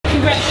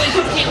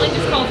Congratulations, Caitlin,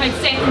 just qualified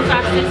second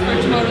fastest for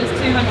tomorrow's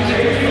 200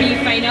 metre free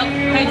final.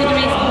 How did the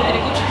race go? Did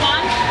it go to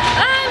plan?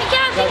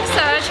 Yeah, I think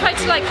so. I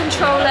tried to like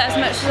control it as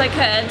much as I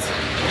could.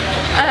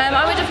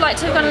 I would have liked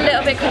to have gone a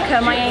little bit quicker.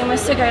 My aim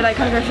was to go like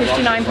under a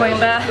 59 point,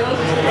 but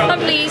I'm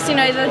pleased, you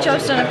know, the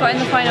job's done. I've got in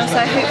the final,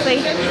 so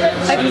hopefully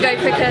I can go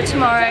quicker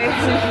tomorrow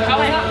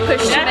and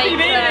push to make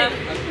the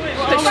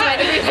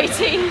relay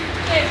team.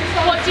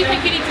 What do you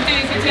think you need to do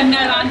between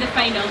now and the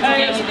final?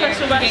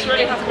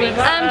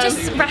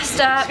 Just rest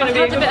up. I've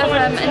had a bit of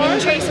an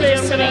injury, so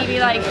just to maybe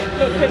like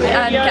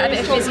get a bit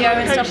of physio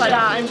and stuff like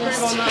that, and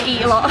just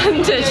eat a lot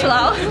and chill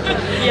out.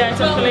 Yeah,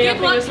 definitely. I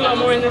think there's a lot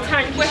more in the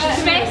tank. Wish you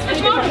the best for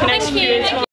tomorrow. Thank you.